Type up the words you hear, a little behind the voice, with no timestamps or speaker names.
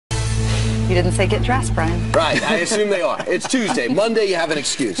You didn't say get dressed, Brian. Right, I assume they are. It's Tuesday. Monday, you have an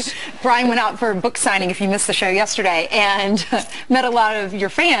excuse. Brian went out for a book signing, if you missed the show yesterday, and met a lot of your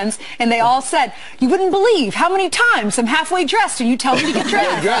fans, and they all said, you wouldn't believe how many times I'm halfway dressed and you tell me to get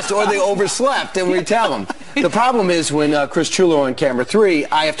dressed. Or they overslept, and we tell them. The problem is when Chris Chulo on camera 3,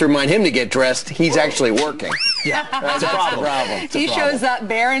 I have to remind him to get dressed. He's actually working. Yeah, that's a problem. He shows up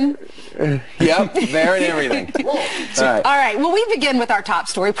barren. Yep, barren everything. All right, well, we begin with our top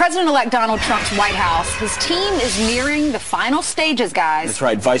story. President-elect Donald Trump's White House. His team is nearing the final stages, guys. That's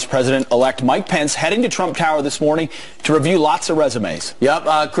right. Vice President-elect Mike Pence heading to Trump Tower this morning to review lots of resumes.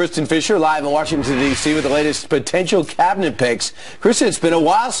 Yep, Kristen Fisher live in Washington, D.C. with the latest potential cabinet picks. Kristen, it's been a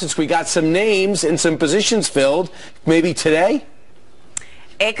while since we got some names and some positions filled. Maybe today?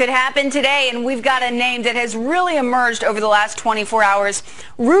 It could happen today, and we've got a name that has really emerged over the last 24 hours.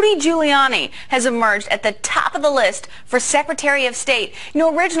 Rudy Giuliani has emerged at the top of the list for Secretary of State. You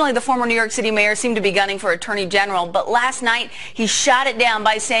know, originally the former New York City mayor seemed to be gunning for Attorney General, but last night he shot it down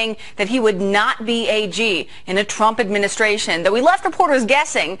by saying that he would not be AG in a Trump administration, though he left reporters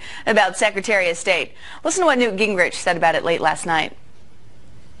guessing about Secretary of State. Listen to what Newt Gingrich said about it late last night.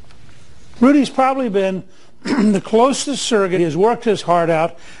 Rudy's probably been the closest surrogate. He has worked his heart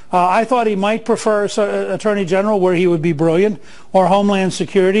out. I thought he might prefer Attorney General, where he would be brilliant, or Homeland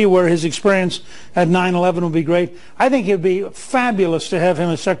Security, where his experience at 9/11 would be great. I think it would be fabulous to have him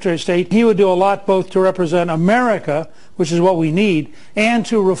as Secretary of State. He would do a lot both to represent America, which is what we need, and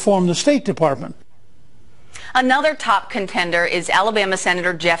to reform the State Department. Another top contender is Alabama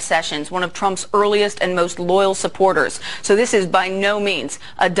Senator Jeff Sessions, one of Trump's earliest and most loyal supporters. So this is by no means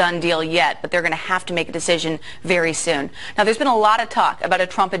a done deal yet, but they're going to have to make a decision very soon. Now, there's been a lot of talk about a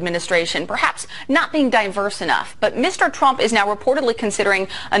Trump administration perhaps not being diverse enough, but Mr. Trump is now reportedly considering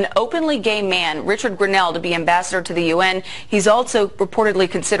an openly gay man, Richard Grinnell, to be ambassador to the UN. He's also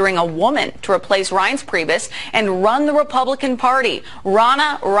reportedly considering a woman to replace Reince Priebus and run the Republican Party,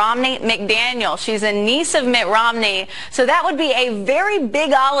 Ronna Romney McDaniel. She's a niece of Mitt Romney. So that would be a very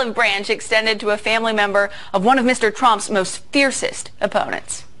big olive branch extended to a family member of one of Mr. Trump's most fiercest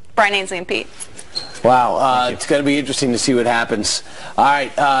opponents. Brian Ainsley and Pete. Wow, it's going to be interesting to see what happens. All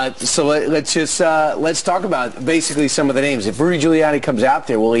right, so let's talk about basically some of the names. If Rudy Giuliani comes out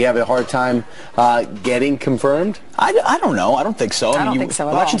there, will he have a hard time getting confirmed? I don't know. I don't think so. I don't think so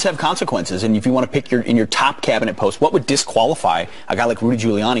at all. Elections have consequences, and if you want to pick in your top cabinet post, what would disqualify a guy like Rudy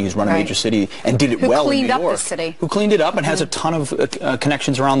Giuliani, who's run a major city and did it well in New York? Who cleaned up the city. Who cleaned it up and has a ton of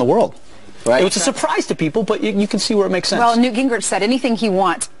connections around the world. Right. It was a surprise to people, but you can see where it makes sense. Well, Newt Gingrich said anything he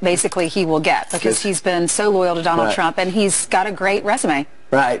wants, basically, he will get, because he's been so loyal to Donald Trump, and he's got a great resume.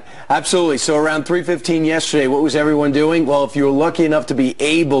 Right, absolutely. So around 3:15 yesterday, what was everyone doing? Well, if you were lucky enough to be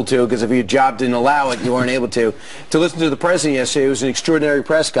able to, because if your job didn't allow it, you weren't able to listen to the president yesterday. It was an extraordinary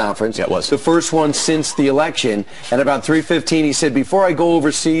press conference. Yeah, it was. The first one since the election. And about 3:15, he said, before I go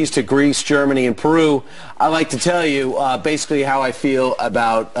overseas to Greece, Germany, and Peru, I'd like to tell you basically how I feel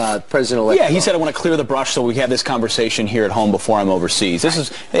about President-elect. Yeah, he said, I want to clear the brush so we have this conversation here at home before I'm overseas.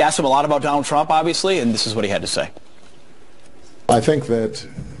 They asked him a lot about Donald Trump, obviously, and this is what he had to say. I think that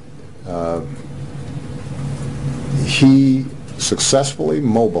he successfully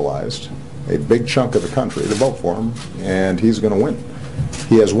mobilized a big chunk of the country to vote for him, and he's going to win.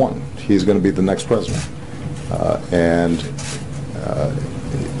 He has won. He's going to be the next president.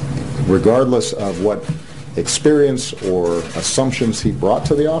 Regardless of what experience or assumptions he brought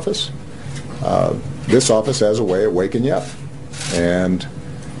to the office, this office has a way of waking you up. And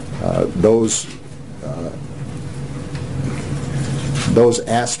those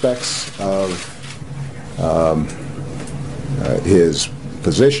aspects of his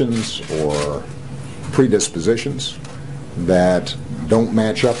positions or predispositions that don't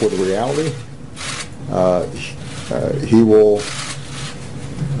match up with reality, he will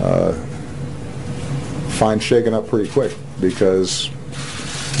find shaken up pretty quick, because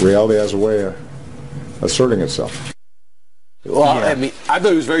reality has a way of asserting itself. Well, yeah. I mean, I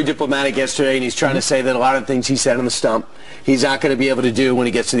thought he was very diplomatic yesterday, and he's trying to say that a lot of things he said on the stump, he's not going to be able to do when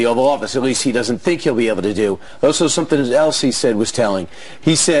he gets to the Oval Office. At least he doesn't think he'll be able to do. Also, something else he said was telling.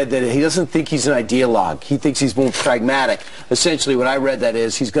 He said that he doesn't think he's an ideologue. He thinks he's more pragmatic. Essentially, what I read that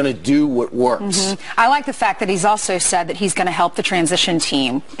is he's going to do what works. I like the fact that he's also said that he's going to help the transition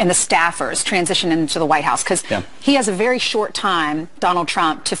team and the staffers transition into the White House, because he has a very short time, Donald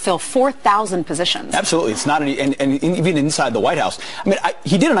Trump, to fill 4,000 positions. Absolutely. It's not any, and even inside inside the White House. I mean,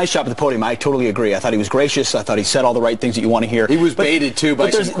 he did a nice job at the podium. I totally agree. I thought he was gracious. I thought he said all the right things that you want to hear. He was baited, too, by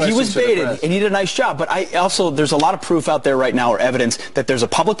some questions. He was baited, and he did a nice job. But there's a lot of proof out there right now, or evidence, that there's a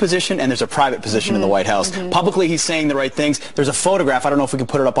public position and there's a private position in the White House. Publicly, he's saying the right things. There's a photograph, I don't know if we can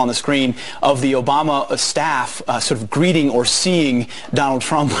put it up on the screen, of the Obama staff sort of greeting or seeing Donald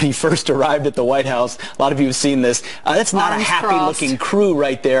Trump when he first arrived at the White House. A lot of you have seen this. That's not a happy-looking crew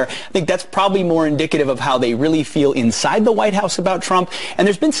right there. I think that's probably more indicative of how they really feel inside the White House about Trump. And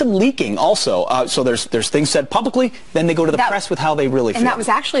there's been some leaking also. So there's things said publicly, then they go to the press with how they really feel. And that was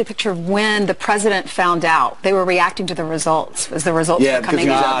actually a picture of when the president found out. They were reacting to the results as the results were coming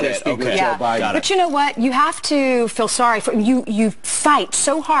out. But you know what? You have to feel sorry for you. You fight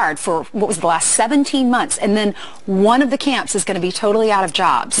so hard for what was the last 17 months, and then one of the camps is going to be totally out of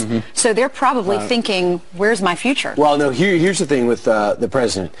jobs. So they're probably thinking, where's my future? Well, no, here's the thing with the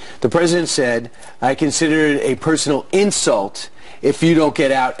president. The president said, I consider it a personal insult if you don't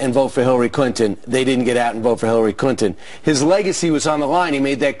get out and vote for Hillary Clinton. They didn't get out and vote for Hillary Clinton. His legacy was on the line. He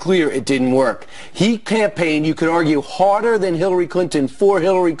made that clear. It didn't work. He campaigned, you could argue, harder than Hillary Clinton for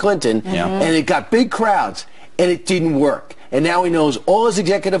Hillary Clinton, and it got big crowds, and it didn't work. And now he knows all his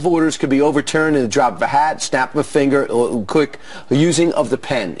executive orders could be overturned in the drop of a hat, snap of a finger, or quick using of the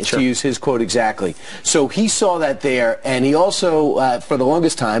pen, to use his quote exactly. So he saw that there, and he also, for the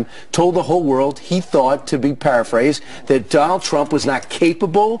longest time, told the whole world he thought, to be paraphrased, that Donald Trump was not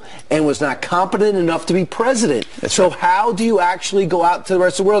capable and was not competent enough to be president. So how do you actually go out to the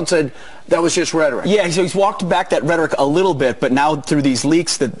rest of the world and say, that was just rhetoric? Yeah, so he's walked back that rhetoric a little bit, but now through these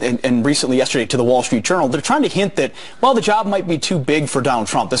leaks that, and recently yesterday to the Wall Street Journal, they're trying to hint that, well, the job might be too big for Donald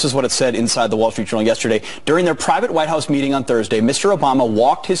Trump. This is what it said inside the Wall Street Journal yesterday. During their private White House meeting on Thursday, Mr. Obama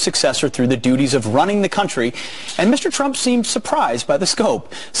walked his successor through the duties of running the country, and Mr. Trump seemed surprised by the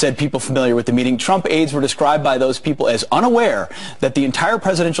scope, said people familiar with the meeting. Trump aides were described by those people as unaware that the entire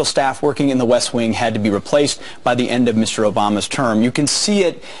presidential staff working in the West Wing had to be replaced by the end of Mr. Obama's term. You can see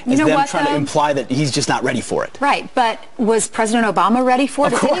it as them trying to imply that he's just not ready for it. Right, but was President Obama ready for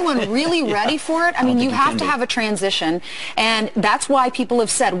it? Is anyone really ready for it? I mean, you have to have a transition, and that's why people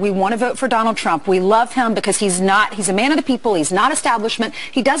have said, we want to vote for Donald Trump. We love him because he's a man of the people. He's not establishment.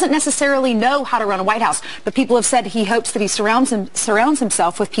 He doesn't necessarily know how to run a White House, but people have said he hopes that he surrounds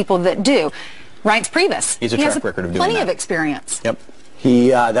himself with people that do. Reince Priebus. He's a track record of doing plenty of experience. Yep.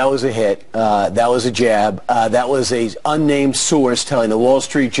 That was a hit. That was a jab. That was a unnamed source telling the Wall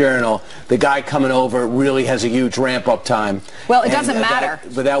Street Journal the guy coming over really has a huge ramp-up time. Well, it doesn't matter.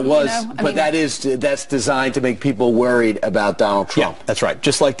 That's designed to make people worried about Donald Trump. Yeah, that's right.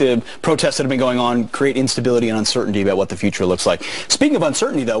 Just like the protests that have been going on, create instability and uncertainty about what the future looks like. Speaking of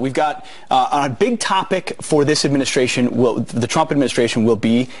uncertainty, though, we've got a big topic for this administration. The Trump administration will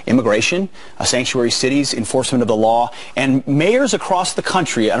be immigration, sanctuary cities, enforcement of the law, and mayors across the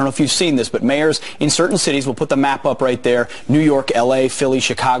country. I don't know if you've seen this, but mayors in certain cities, we'll put the map up right there, New York, LA, Philly,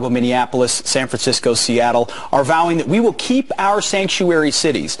 Chicago, Minneapolis, San Francisco, Seattle, are vowing that we will keep our sanctuary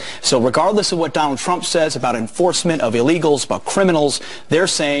cities. So regardless of what Donald Trump says about enforcement of illegals, about criminals, they're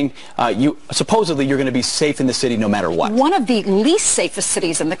saying supposedly you're going to be safe in the city no matter what. One of the least safest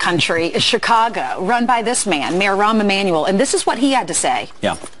cities in the country is Chicago, run by this man, Mayor Rahm Emanuel, and this is what he had to say.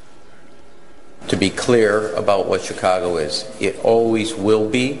 Yeah. To be clear about what Chicago is, it always will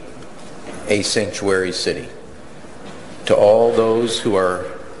be a sanctuary city. To all those who are,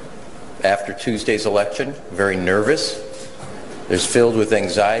 after Tuesday's election, very nervous, there's filled with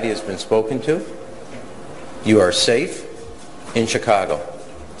anxiety has been spoken to, you are safe in Chicago.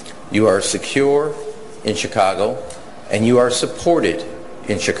 You are secure in Chicago, and you are supported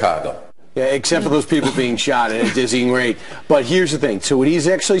in Chicago. Yeah, except for those people being shot at a dizzying rate. But here's the thing. So what he's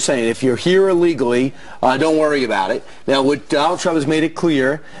actually saying, if you're here illegally, don't worry about it. Now, what Donald Trump has made it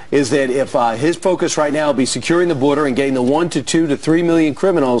clear is that if his focus right now will be securing the border and getting the 1 to 2 to 3 million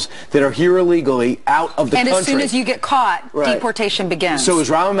criminals that are here illegally out of the country. And as soon as you get caught, deportation begins. So is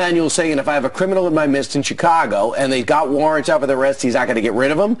Rahm Emanuel saying if I have a criminal in my midst in Chicago and they got warrants out for the arrest, he's not going to get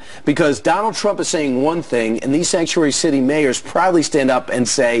rid of them? Because Donald Trump is saying one thing, and these sanctuary city mayors proudly stand up and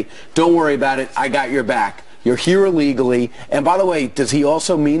say, don't worry about it, I got your back. You're here illegally. And by the way, does he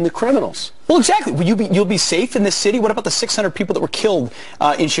also mean the criminals? Well, exactly. You'll be safe in this city. What about the 600 people that were killed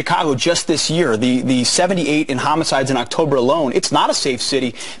in Chicago just this year? The 78 in homicides in October alone. It's not a safe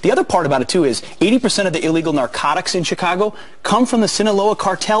city. The other part about it, too, is 80% of the illegal narcotics in Chicago come from the Sinaloa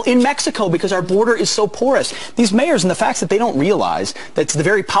cartel in Mexico because our border is so porous. These mayors and the facts that they don't realize that the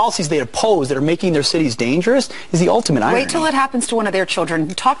very policies they oppose that are making their cities dangerous is the ultimate irony. Wait till it happens to one of their children.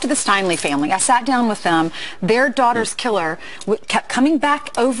 Talk to the Steinle family. I sat down with them. Their daughter's killer kept coming back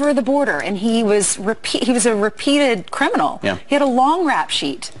over the border, and he was a repeated criminal. Yeah. He had a long rap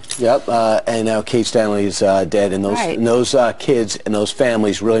sheet. Yep, and now Kate Stanley is dead, and those kids and those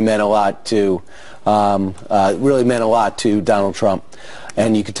families really meant a lot to Donald Trump,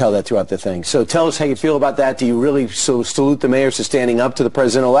 and you could tell that throughout the thing. So tell us how you feel about that. Do you really salute the mayors for standing up to the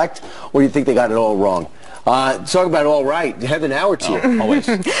president-elect, or do you think they got it all wrong? Talk about all right. Heather Howard's here. Always.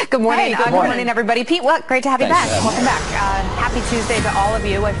 Good morning. Hey, good morning, everybody. Pete, Great to have you back. Welcome back. Happy Tuesday to all of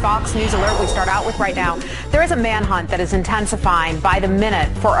you. A Fox News alert we start out with right now. There is a manhunt that is intensifying by the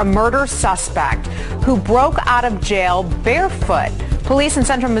minute for a murder suspect who broke out of jail barefoot. Police in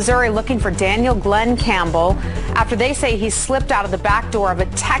central Missouri looking for Daniel Glenn Campbell after they say he slipped out of the back door of a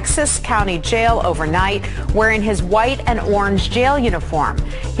Texas County jail overnight wearing his white and orange jail uniform.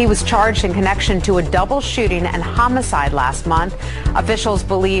 He was charged in connection to a double shooting and homicide last month. Officials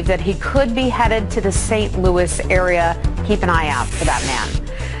believe that he could be headed to the St. Louis area. Keep an eye out for that man.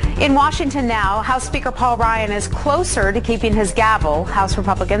 In Washington now, House Speaker Paul Ryan is closer to keeping his gavel. House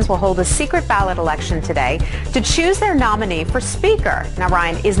Republicans will hold a secret ballot election today to choose their nominee for Speaker. Now,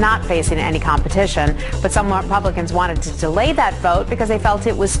 Ryan is not facing any competition, but some Republicans wanted to delay that vote because they felt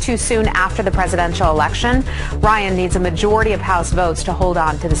it was too soon after the presidential election. Ryan needs a majority of House votes to hold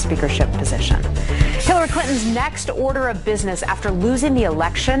on to the speakership position. Hillary Clinton's next order of business after losing the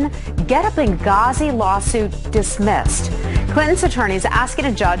election: get a Benghazi lawsuit dismissed. Clinton's attorneys asking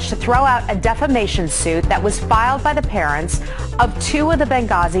a judge to throw out a defamation suit that was filed by the parents of two of the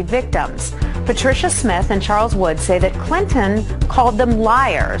Benghazi victims. Patricia Smith and Charles Wood say that Clinton called them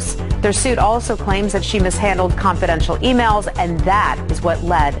liars. Their suit also claims that she mishandled confidential emails, and that is what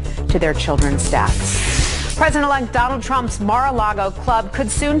led to their children's deaths. President-elect Donald Trump's Mar-a-Lago club could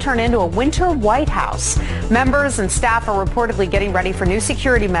soon turn into a winter White House. Members and staff are reportedly getting ready for new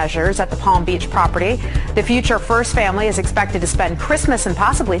security measures at the Palm Beach property. The future First family is expected to spend Christmas and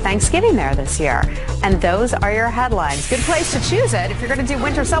possibly Thanksgiving there this year. And those are your headlines. Good place to choose it. If you're going to do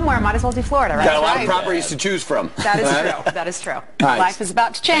winter somewhere, might as well do Florida, right? Got a lot of properties to choose from. That is true. That is true. Right. Life is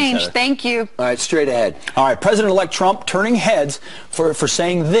about to change. Thank you. All right, straight ahead. All right, President-elect Trump turning heads for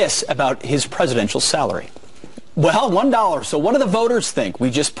saying this about his presidential salary. Well, $1. So what do the voters think?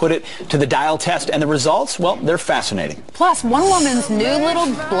 We just put it to the dial test, and the results, well, they're fascinating. Plus, one woman's new little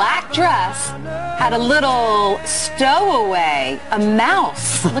black dress had a little stowaway, a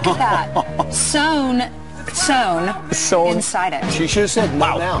mouse. Look at that. Sewn inside it. She should have said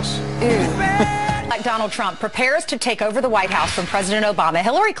no mouse. Like Donald Trump prepares to take over the White House from President Obama,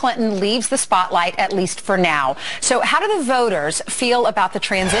 Hillary Clinton leaves the spotlight, at least for now. So how do the voters feel about the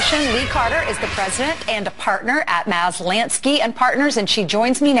transition? Lee Carter is the president and a partner at Maslansky and Partners, and she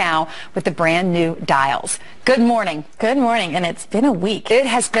joins me now with the brand new dials. Good morning. Good morning, and it's been a week.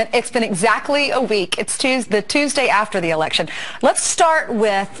 It's been exactly a week. It's the Tuesday after the election. Let's start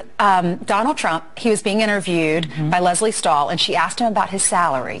with Donald Trump. He was being interviewed by Leslie Stahl, and she asked him about his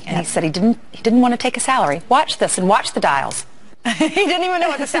salary, and he said he didn't want to take a salary. Watch this and watch the dials. He didn't even know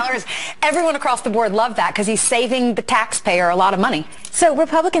what the salary is. Everyone across the board loved that because he's saving the taxpayer a lot of money. So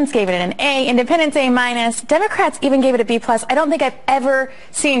Republicans gave it an A, Independents A-. Democrats even gave it a B+. I don't think I've ever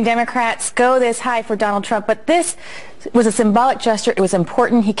seen Democrats go this high for Donald Trump, but this was a symbolic gesture. It was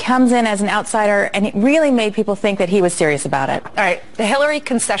important. He comes in as an outsider, and it really made people think that he was serious about it. All right, the Hillary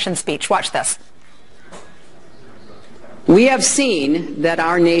concession speech. Watch this. We have seen that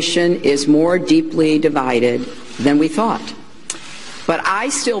our nation is more deeply divided than we thought. But I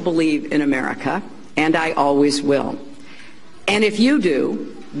still believe in America, and I always will. And if you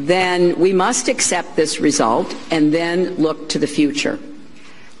do, then we must accept this result and then look to the future.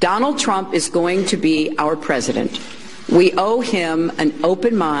 Donald Trump is going to be our president. We owe him an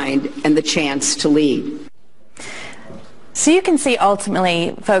open mind and the chance to lead. So you can see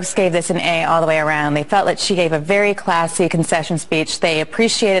ultimately folks gave this an A all the way around. They felt that she gave a very classy concession speech. They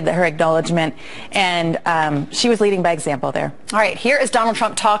appreciated her acknowledgement, and she was leading by example there. All right, here is Donald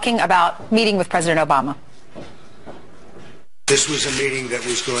Trump talking about meeting with President Obama. This was a meeting that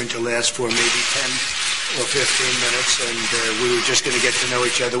was going to last for maybe 10 or 15 minutes, and we were just going to get to know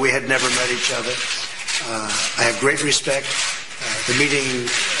each other. We had never met each other. I have great respect. The meeting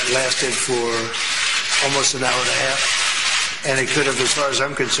lasted for almost an hour and a half. And it could have, as far as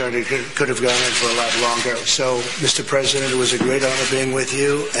I'm concerned, it could have gone in for a lot longer. So, Mr. President, it was a great honor being with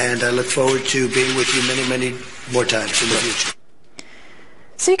you, and I look forward to being with you many, many more times in the future.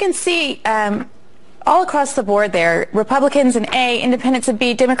 So you can see all across the board there, Republicans an A, Independents a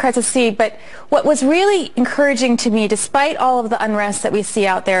B, Democrats a C. But what was really encouraging to me, despite all of the unrest that we see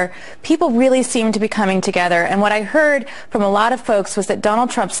out there, people really seem to be coming together. And what I heard from a lot of folks was that Donald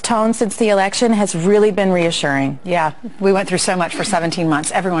Trump's tone since the election has really been reassuring. Yeah, we went through so much for 17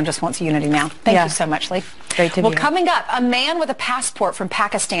 months. Everyone just wants unity now. Thank you so much, Lee. Great to be here. Coming up, a man with a passport from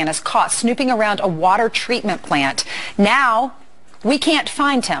Pakistan is caught snooping around a water treatment plant. Now, we can't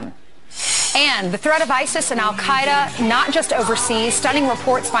find him. And the threat of ISIS and al-Qaeda, not just overseas, stunning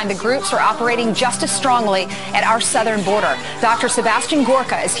reports find the groups are operating just as strongly at our southern border. Dr. Sebastian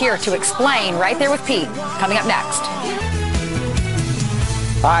Gorka is here to explain, right there with Pete. Coming up next.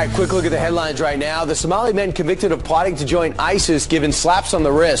 All right, quick look at the headlines right now. The Somali men convicted of plotting to join ISIS given slaps on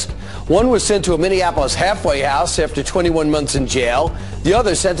the wrist. One was sent to a Minneapolis halfway house after 21 months in jail. The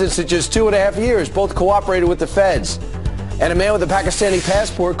other sentenced to just 2.5 years. Both cooperated with the feds. And a man with a Pakistani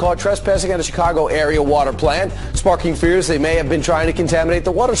passport caught trespassing at a Chicago area water plant, sparking fears they may have been trying to contaminate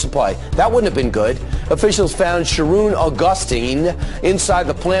the water supply. That wouldn't have been good. Officials found Sharoon Augustine inside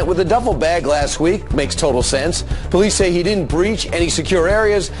the plant with a duffel bag last week. Makes total sense. Police say he didn't breach any secure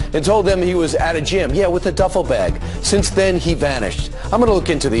areas and told them he was at a gym. Yeah, with a duffel bag. Since then, he vanished. I'm going to look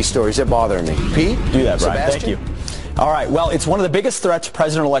into these stories that bother me. Pete? Do that, Brian. Sebastian? Thank you. All right, well, it's one of the biggest threats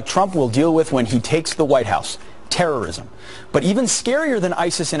President-elect Trump will deal with when he takes the White House. Terrorism. But even scarier than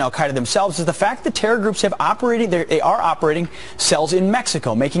ISIS and al-Qaeda themselves is the fact that terror groups have they are operating cells in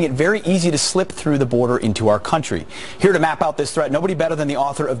Mexico, making it very easy to slip through the border into our country. Here to map out this threat, nobody better than the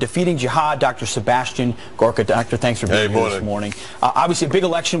author of Defeating Jihad, Dr. Sebastian Gorka. Doctor, thanks for being here this morning. Obviously a big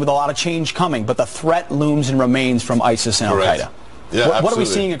election with a lot of change coming, but the threat looms and remains from ISIS and al-Qaeda. Yeah, what are we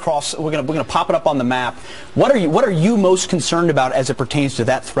seeing across? We're going to pop it up on the map. What are you most concerned about as it pertains to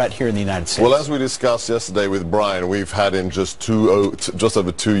that threat here in the United States? Well, as we discussed yesterday with Brian, we've had in just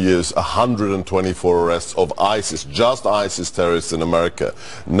over 2 years 124 arrests of ISIS, just ISIS terrorists in America.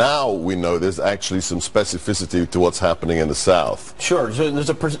 Now we know there's actually some specificity to what's happening in the South. Sure. So there's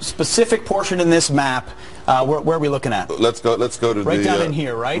a specific portion in this map. Where are we looking at? Let's go to right down in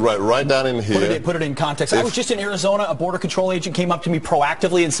here, right? Right down in here. Put it in context. I was just in Arizona. A border control agent came up to me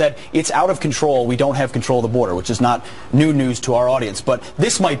proactively and said, it's out of control. We don't have control of the border, which is not new news to our audience. But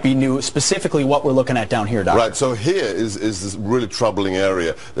this might be new, specifically what we're looking at down here, Doctor. Right. So here is this really troubling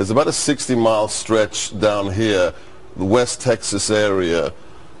area. There's about a 60-mile stretch down here, the West Texas area,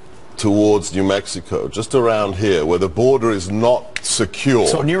 towards New Mexico, just around here, where the border is not secure.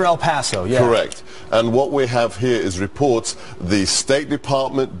 So near El Paso, yeah. Correct. And what we have here is reports. The State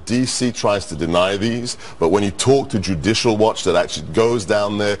Department, D.C., tries to deny these, but when you talk to Judicial Watch that actually goes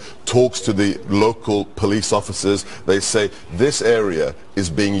down there, talks to the local police officers, they say this area is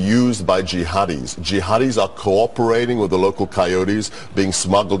being used by jihadis. Jihadis are cooperating with the local coyotes, being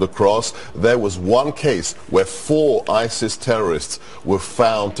smuggled across. There was one case where 4 ISIS terrorists were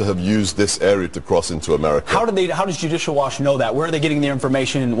found to have used this area to cross into America. How does Judicial Watch know that? Where are they getting their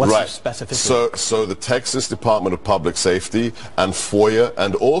information, and what's the specificity? So the Texas Department of Public Safety and FOIA,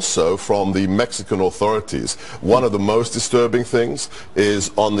 and also from the Mexican authorities. One of the most disturbing things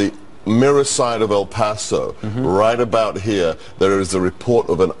is on the mirror side of El Paso, right about here, there is a report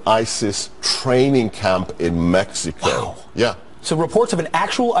of an ISIS training camp in Mexico. Wow. Yeah. So reports of an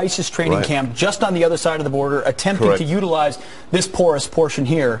actual ISIS training camp just on the other side of the border attempting to utilize this porous portion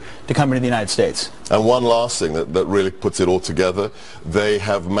here to come into the United States. And one last thing that really puts it all together, they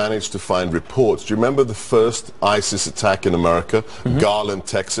have managed to find reports. Do you remember the first ISIS attack in America? Garland,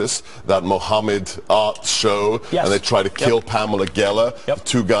 Texas, that Mohammed art show, and they tried to kill Pamela Geller.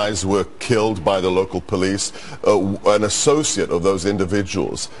 2 guys were killed by the local police. An associate of those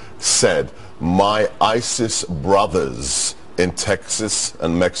individuals said, my ISIS brothers in Texas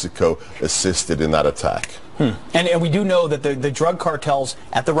and Mexico assisted in that attack. And we do know that the drug cartels,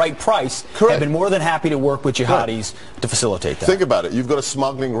 at the right price, have been more than happy to work with jihadis to facilitate that. Think about it. You've got a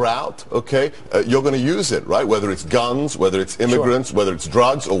smuggling route, okay? You're going to use it, right? Whether it's guns, whether it's immigrants, whether it's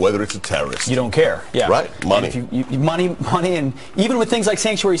drugs, or whether it's a terrorist. You don't care. Yeah. Right? Money. Money, and even with things like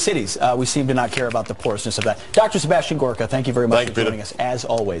sanctuary cities, we seem to not care about the porousness of that. Dr. Sebastian Gorka, thank you very much for joining us. As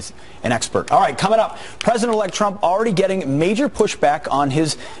always, an expert. All right, coming up, President-elect Trump already getting major pushback on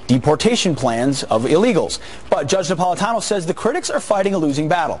his deportation plans of illegals. But Judge Napolitano says the critics are fighting a losing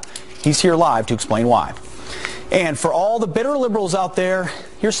battle. He's here live to explain why. And for all the bitter liberals out there,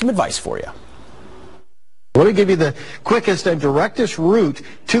 here's some advice for you. Let me give you the quickest and directest route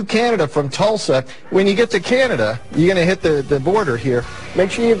to Canada from Tulsa. When you get to Canada, you're going to hit the border here.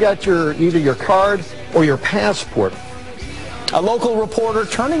 Make sure you've got either your card or your passport. A local reporter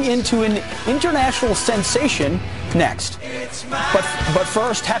turning into an international sensation next. But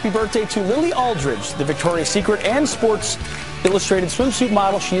first, happy birthday to Lily Aldridge, the Victoria's Secret and Sports Illustrated swimsuit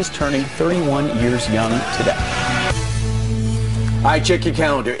model. She is turning 31 years young today. All right, check your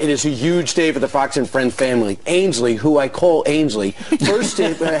calendar. It is a huge day for the Fox and Friends family. Ainsley, who I call Ainsley,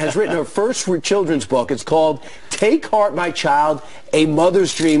 has written her first children's book. It's called Take Heart, My Child, A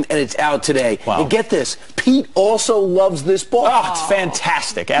Mother's Dream, and it's out today. Wow. And get this, Pete also loves this book. Oh, it's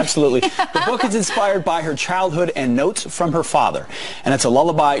fantastic. Absolutely. The book is inspired by her childhood and notes from her father. And it's a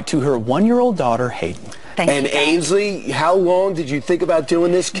lullaby to her 1-year-old daughter, Hayden. And Ainsley, how long did you think about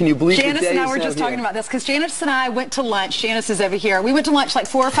doing this? Can you believe Janice the day and I were just talking about this because Janice and I went to lunch. Janice is over here. We went to lunch like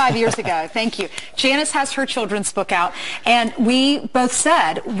 4 or 5 years ago. Thank you. Janice has her children's book out, and we both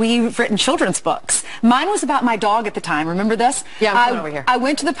said we've written children's books. Mine was about my dog at the time. Remember this? Yeah, I'm coming over here. I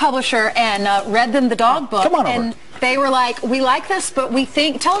went to the publisher and read them the dog book. Come on over. And they were like, we like this, but we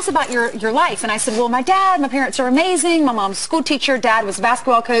think, tell us about your life. And I said, well, my parents are amazing. My mom's a school teacher. Dad was a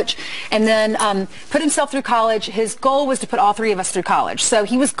basketball coach, and then put himself through college. His goal was to put all 3 of us through college. So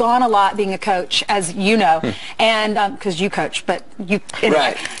he was gone a lot being a coach, as you know, and because you coach, but anyway,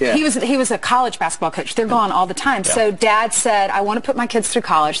 right, yeah. he was a college basketball coach. They're gone all the time. Yeah. So Dad said, I want to put my kids through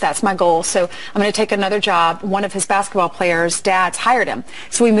college. That's my goal. So I'm going to take another job. One of his basketball players' dads hired him.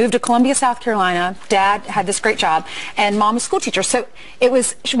 So we moved to Columbia, South Carolina. Dad had this great job, and Mom was a school teacher. So it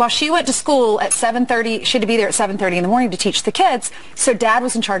was, while she went to school at 7:30, she had to be there at 7:30 in the morning to teach the kids. So Dad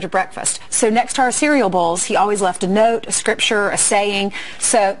was in charge of breakfast. So next to our cereal bowls, he always left a note, a scripture, a saying.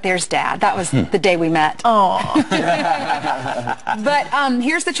 So there's Dad. That was the day we met. Oh. But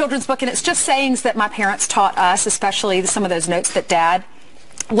here's the children's book, and it's just sayings that my parents taught us, especially some of those notes that Dad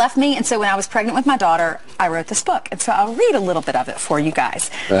left me. And so when I was pregnant with my daughter, I wrote this book. And so I'll read a little bit of it for you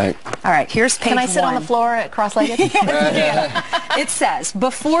guys. Right. All right, here's page 1. Can I sit on the floor cross-legged? Yeah. It says,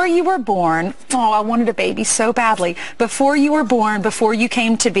 before you were born, oh, I wanted a baby so badly. Before you were born, before you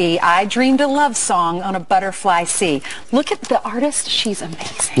came to be, I dreamed a love song on a butterfly sea. Look at the artist. She's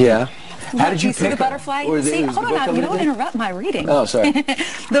amazing. Yeah. How did you see the butterfly? See, hold on, you don't interrupt my reading. Oh, sorry.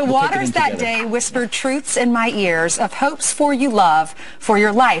 The waters that day whispered truths in my ears of hopes for you, love, for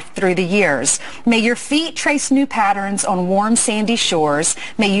your life through the years. May your feet trace new patterns on warm sandy shores.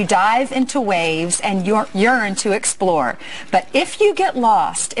 May you dive into waves and yearn to explore. But if you get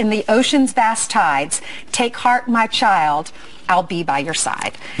lost in the ocean's vast tides, take heart, my child, I'll be by your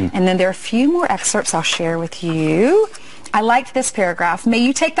side. And then there are a few more excerpts I'll share with you. I liked this paragraph. May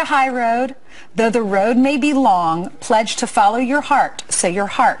you take the high road, though the road may be long, pledge to follow your heart, so your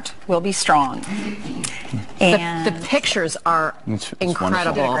heart will be strong. And the pictures are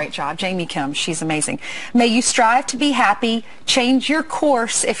incredible. She did a great job. Jamie Kim, she's amazing. May you strive to be happy, change your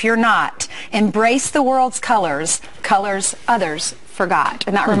course if you're not, embrace the world's colors, colors others forgot.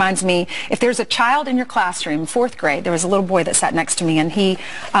 And that reminds me, if there's a child in your classroom, 4th grade, there was a little boy that sat next to me, and he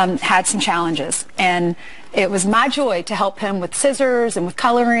had some challenges, and it was my joy to help him with scissors and with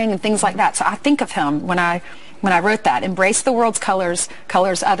coloring and things like that. So I think of him when I wrote that. Embrace the world's colors,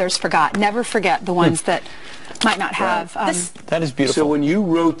 colors others forgot. Never forget the ones that might not have. That is beautiful. So when you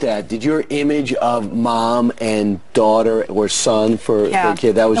wrote that, did your image of mom and daughter or son for the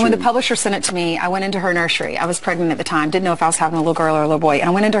kid, that was and when the publisher sent it to me, I went into her nursery. I was pregnant at the time, didn't know if I was having a little girl or a little boy, and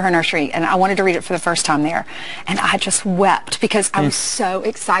I went into her nursery, and I wanted to read it for the first time there, and I just wept because I was so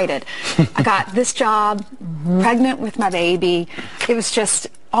excited. I got this job, pregnant with my baby. It was just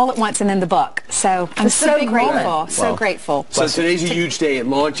all at once, and then the book. So I'm so grateful, so grateful. So today's a huge day. It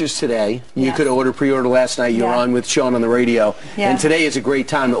launches today. You could pre-order last night. You were on with Sean on the radio. And today is a great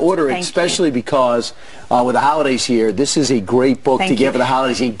time to order it, especially because with the holidays here, this is a great book to get for the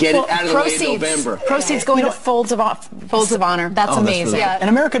holidays and get it out of the way in November. Proceeds going to Folds of Honor. That's amazing. That's and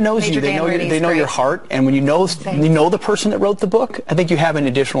America knows you. They know your heart, and when you know the person that wrote the book, I think you have an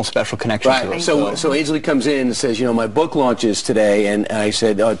additional special connection to it. So Ainsley comes in and says, my book launches today, and I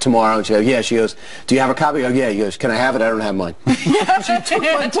said, tomorrow. And she goes, yeah. She goes, do you have a copy? Oh, yeah. He goes, can I have it? I don't have mine. She took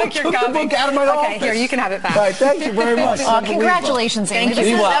the book out of my office. Here, you can have it back. All right, thank you very much. Congratulations, Ainsley.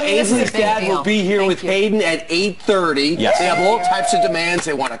 Meanwhile, Ainsley's dad will be here with Hayden at 8:30. Yes. They have all types of demands.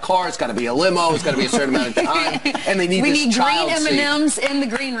 They want a car. It's got to be a limo. It's got to be a certain amount of time. And they need this child seat. We need green M&Ms in the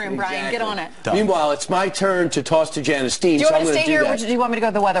green room, Brian. Get on it. Meanwhile, it's my turn to toss to Janice Dean. Do you want to stay here, or do you want me to go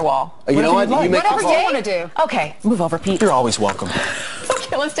to the weather wall? You know what? You make the call. Whatever you want to do. Okay, move over, Pete. You're always welcome.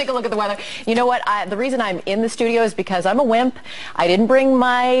 Okay, let's take a look at the weather. You know what? The reason I'm in the studio is because I'm a wimp. I didn't bring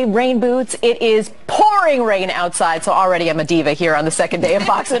my rain boots. It is pouring rain outside, so already I'm a diva here on the second day of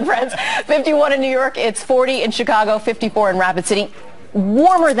Fox and Friends. 51 in New York. It's 40 in Chicago, 54 in Rapid City.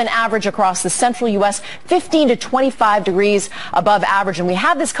 warmer than average across the central U.S., 15 to 25 degrees above average. And we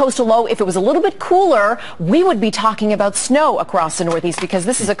have this coastal low. If it was a little bit cooler, we would be talking about snow across the Northeast because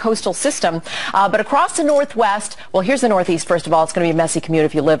this is a coastal system. But across the Northwest, well, here's the Northeast. First of all, it's going to be a messy commute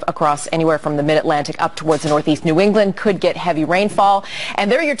if you live across anywhere from the Mid-Atlantic up towards the Northeast. New England could get heavy rainfall.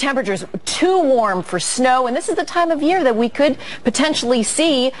 And there are your temperatures, too warm for snow. And this is the time of year that we could potentially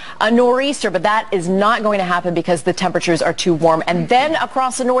see a nor'easter, but that is not going to happen because the temperatures are too warm. And then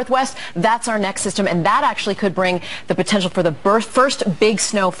across the Northwest, that's our next system, and that actually could bring the potential for the first big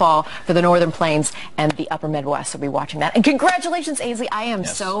snowfall for the northern plains and the upper Midwest. So we'll be watching that. And congratulations, Ainsley. I am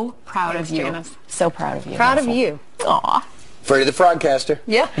so proud of you. Janice. So proud of you. Proud of you. Aw. Freddie the Frogcaster.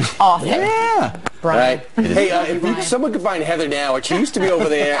 Yeah. Awesome. Yeah. Brian. Right. Hey, if someone could find Heather now, she used to be over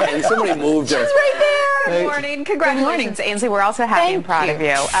there, and somebody moved her. She's right there. Good morning. Congratulations, Ainsley. We're also happy and proud of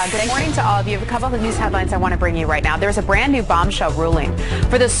you. Good morning to all of you. A couple of the news headlines I want to bring you right now. There's a brand new bombshell ruling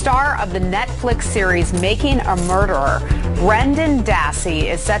for the star of the Netflix series Making a Murderer. Brendan Dassey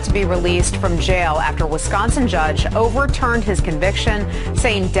is set to be released from jail after a Wisconsin judge overturned his conviction,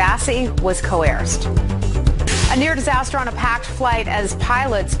 saying Dassey was coerced. A near disaster on a packed flight as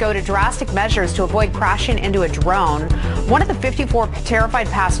pilots go to drastic measures to avoid crashing into a drone. One of the 54 terrified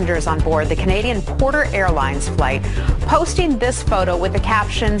passengers on board the Canadian Porter Airlines flight posting this photo with the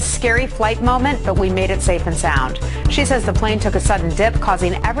caption, "Scary flight moment, but we made it safe and sound." She says the plane took a sudden dip,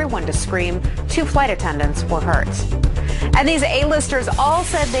 causing everyone to scream. 2 flight attendants were hurt. And these A-listers all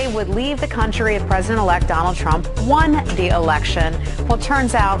said they would leave the country if President-elect Donald Trump won the election. Well, it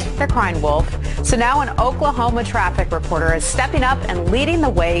turns out they're crying wolf. So now an Oklahoma traffic reporter is stepping up and leading the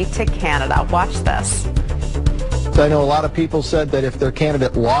way to Canada. Watch this. I know a lot of people said that if their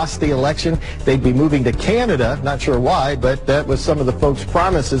candidate lost the election, they'd be moving to Canada. Not sure why, but that was some of the folks'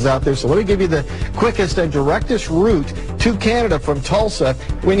 promises out there. So let me give you the quickest and directest route to Canada from Tulsa.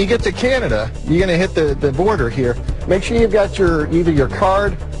 When you get to Canada, you're going to hit the border here. Make sure you've got either your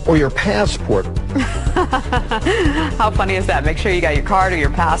card or your passport. How funny is that? Make sure you got your card or your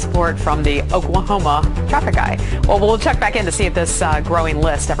passport from the Oklahoma traffic guy. Well, we'll check back in to see if this growing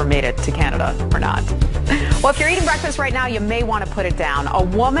list ever made it to Canada or not. Well, if you're eating breakfast right now, you may want to put it down. A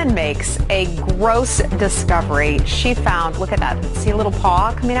woman makes a gross discovery. She found, look at that, see a little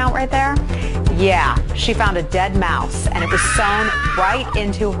paw coming out right there? Yeah, she found a dead mouse, and it was sewn right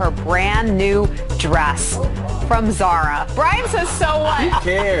into her brand new dress from Zara. Brian says, so what? Who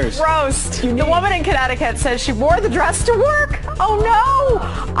cares? Gross. The woman in Connecticut says she wore the dress to work. Oh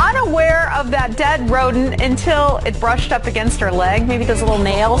no! Unaware of that dead rodent until it brushed up against her leg. Maybe those little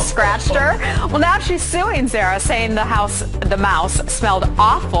nails scratched her. Well, now she's suing Zara, saying the mouse smelled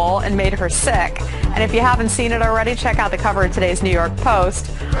awful and made her sick. And if you haven't seen it already, check out the cover of today's New York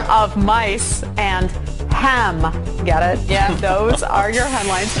Post of mice and hem. Get it? Yeah, those are your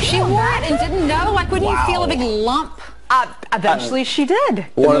headlines. She wore it and didn't know? Like, wouldn't you feel a big lump? Eventually she did.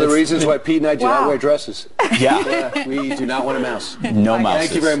 One of the reasons why Pete and I do not wear dresses. Yeah. We do not want a mouse. No mouse.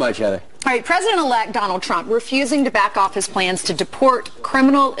 Thank you very much, Heather. All right, President-elect Donald Trump refusing to back off his plans to deport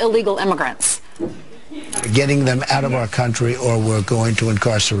criminal illegal immigrants. Getting them out of our country, or we're going to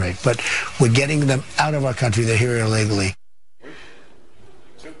incarcerate. But we're getting them out of our country. They're here illegally.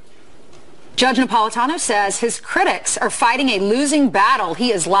 Judge Napolitano says his critics are fighting a losing battle.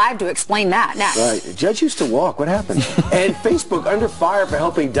 He is live to explain that next. Right. The judge used to walk. What happened? And Facebook under fire for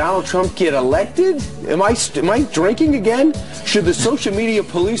helping Donald Trump get elected? Am I drinking again? Should the social media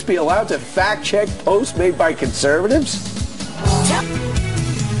police be allowed to fact-check posts made by conservatives?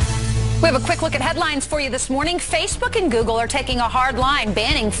 We have a quick look at headlines for you this morning. Facebook and Google are taking a hard line,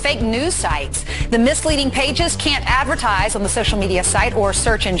 banning fake news sites. The misleading pages can't advertise on the social media site or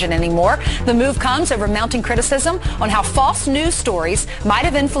search engine anymore. The move comes over mounting criticism on how false news stories might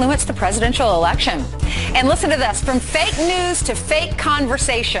have influenced the presidential election. And listen to this, from fake news to fake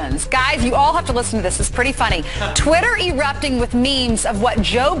conversations. Guys, you all have to listen to this. It's pretty funny. Twitter erupting with memes of what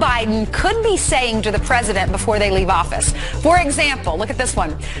Joe Biden could be saying to the president before they leave office. For example, look at this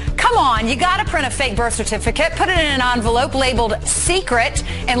one. Come on. You got to print a fake birth certificate, put it in an envelope labeled secret,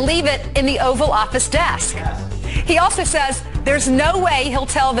 and leave it in the Oval Office desk. He also says there's no way he'll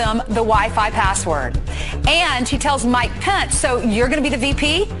tell them the Wi-Fi password. And he tells Mike Pence, so you're going to be the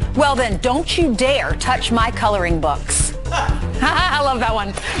VP? Well, then don't you dare touch my coloring books. I love that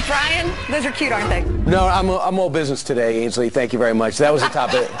one. Brian, those are cute, aren't they? No, I'm all business today, Ainsley. Thank you very much. That was the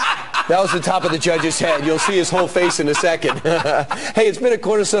top of it. That was the top of the judge's head. You'll see his whole face in a second. Hey, it's been a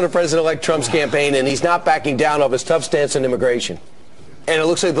cornerstone of President-elect Trump's campaign, and he's not backing down off his tough stance on immigration. And it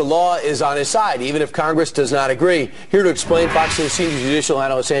looks like the law is on his side, even if Congress does not agree. Here to explain, Fox News senior judicial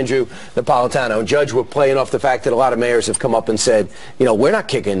analyst Andrew Napolitano. Judge, we're playing off the fact that a lot of mayors have come up and said, you know, we're not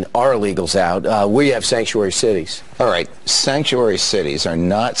kicking our illegals out. We have sanctuary cities. All right. Sanctuary cities are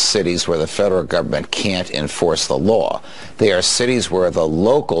not cities where the federal government can't enforce the law. They are cities where the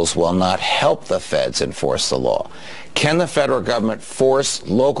locals will not help the feds enforce the law. Can the federal government force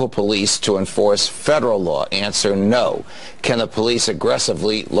local police to enforce federal law? Answer, no. Can the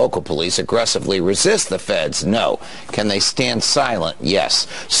local police aggressively resist the feds? No. Can they stand silent? Yes.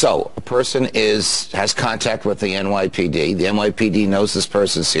 So a person has contact with the NYPD. The NYPD knows this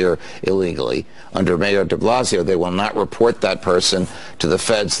person's here illegally. Under Mayor de Blasio, they will not report that person to the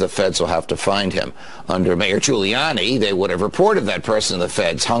feds. The feds will have to find him. Under Mayor Giuliani, they would have reported that person to the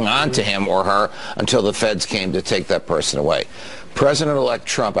feds, hung on to him or her until the feds came to take that person away. President-elect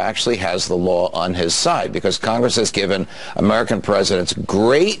Trump actually has the law on his side because Congress has given American presidents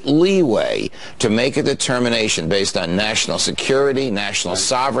great leeway to make a determination based on national security, national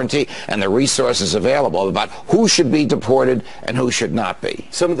sovereignty, and the resources available about who should be deported and who should not be.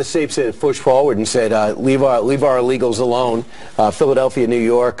 Some of the states have pushed forward and said, leave our illegals alone. Philadelphia, New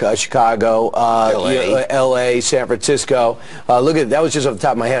York, Chicago, L.A., San Francisco. Look at that was just off the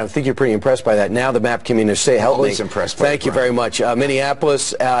top of my head. I think you're pretty impressed by that. Now the map community say, help me. Impressed by Thank you very much.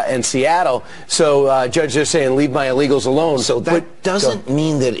 Minneapolis and Seattle. So, Judge, they're saying leave my illegals alone. So that doesn't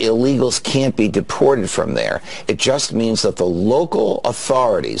mean that illegals can't be deported from there. It just means that the local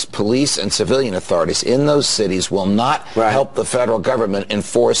authorities, police and civilian authorities in those cities will not help the federal government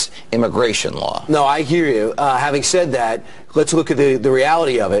enforce immigration law. No, I hear you. Having said that, let's look at the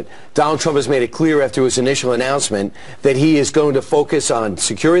reality of it. Donald Trump has made it clear after his initial announcement that he is going to focus on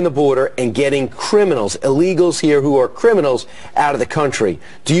securing the border and getting criminals, illegals here who are criminals, out of the country.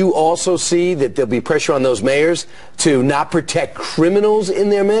 Do you also see that there'll be pressure on those mayors to not protect criminals in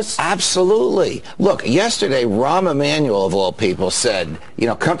their midst? Absolutely. Look, yesterday, Rahm Emanuel, of all people, said, you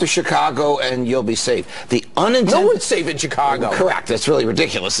know, come to Chicago and you'll be safe. No one's safe in Chicago. Correct. It's really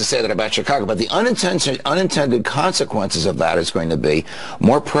ridiculous to say that about Chicago. But the unintended consequences of that is going to be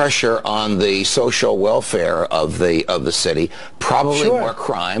more pressure on the social welfare of the city, probably more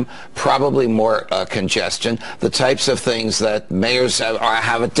crime, probably more congestion, the types of things that mayors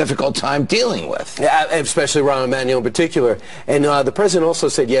have a difficult time dealing with. Yeah, especially Rahm Emanuel in particular. And the president also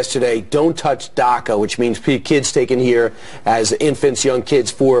said yesterday, don't touch DACA, which means kids taken here as infants, young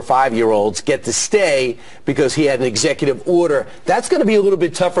kids, 4 or 5-year-olds, get to stay because he had an executive order. That's going to be a little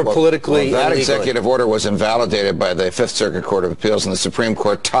bit tougher politically. That executive order was invalidated by the Fifth Circuit Court of Appeals, and the Supreme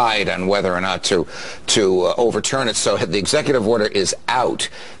Court tied on whether or not to overturn it. So the executive order is out.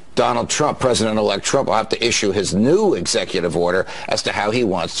 Donald Trump, President-elect Trump, will have to issue his new executive order as to how he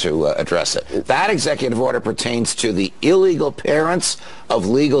wants to address it. That executive order pertains to the illegal parents of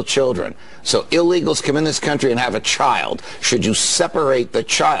legal children. So illegals come in this country and have a child. Should you separate the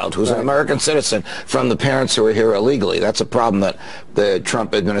child, who's an American citizen, from the parents who are here illegally? That's a problem that the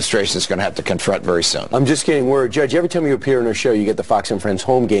Trump administration is going to have to confront very soon. I'm just getting word. Judge, every time you appear on our show, you get the Fox and Friends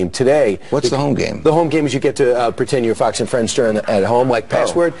home game. Today... What's the home game? The home game is you get to pretend you're Fox and Friends at home, like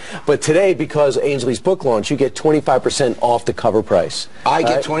Password. But today, because Ainsley's book launch, you get 25% off the cover price. I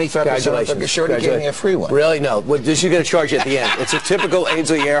get 25% off. Shorty gave me a free one. Really? No. She's going to charge you at the end. It's a typical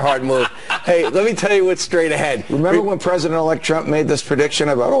Ainsley Earhart move. Hey, let me tell you what's straight ahead. Remember when President-elect Trump made this prediction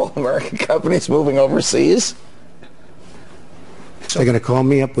about all American companies moving overseas? They're going to call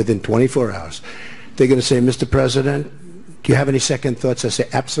me up within 24 hours. They're going to say, Mr. President, do you have any second thoughts? I say,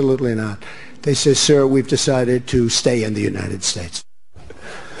 absolutely not. They say, sir, we've decided to stay in the United States.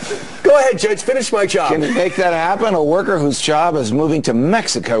 Go ahead, Judge. Finish my job. Can you make that happen? A worker whose job is moving to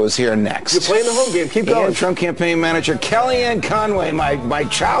Mexico is here next. You're playing the home game. Keep going. Trump campaign manager Kellyanne Conway, my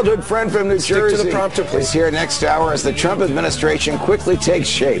childhood friend from New Jersey, to the prompter, please. is here next hour as the Trump administration quickly takes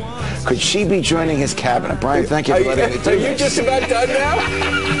shape. Could she be joining his cabinet? Brian, thank you for letting me do Are this. you just about done now?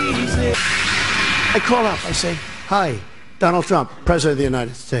 I call up. I say, hi, Donald Trump, President of the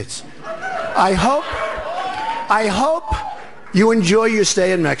United States. I hope you enjoy your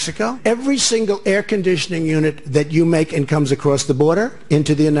stay in Mexico. Every single air conditioning unit that you make and comes across the border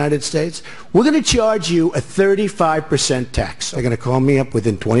into the United States, we're going to charge you a 35% tax. They're going to call me up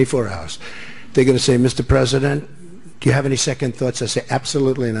within 24 hours. They're going to say, Mr. President, do you have any second thoughts? I say,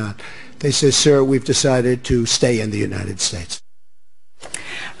 absolutely not. They say, sir, we've decided to stay in the United States.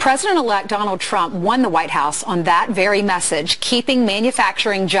 President-elect Donald Trump won the White House on that very message, keeping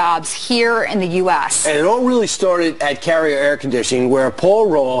manufacturing jobs here in the U.S. And it all really started at Carrier Air Conditioning, where Paul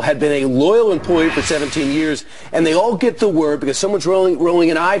Roll had been a loyal employee for 17 years, and they all get the word, because someone's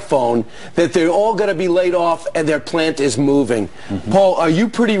rolling an iPhone, that they're all going to be laid off and their plant is moving. Paul, are you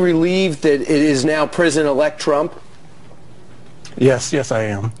pretty relieved that it is now President-elect Trump? Yes, I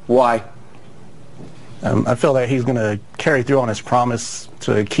am. Why? I feel that he's going to carry through on his promise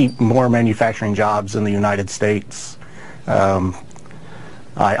to keep more manufacturing jobs in the United States. I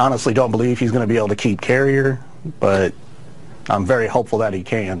honestly don't believe he's going to be able to keep Carrier, but I'm very hopeful that he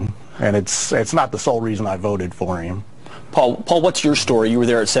can. And it's not the sole reason I voted for him. Paul, what's your story? You were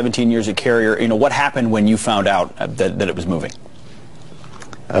there at 17 years at Carrier. You know, what happened when you found out that it was moving?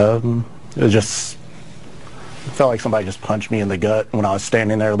 It was just, it felt like somebody just punched me in the gut when I was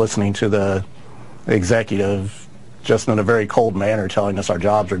standing there listening to the executive just in a very cold manner telling us our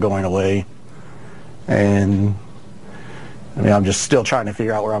jobs are going away. And I mean, I'm just still trying to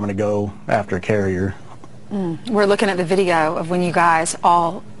figure out where I'm going to go after Carrier. We're looking at the video of when you guys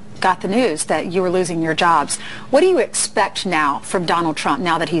all got the news that you were losing your jobs. What do you expect now from Donald Trump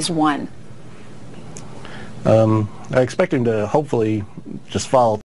now that he's won? I expect him to hopefully just follow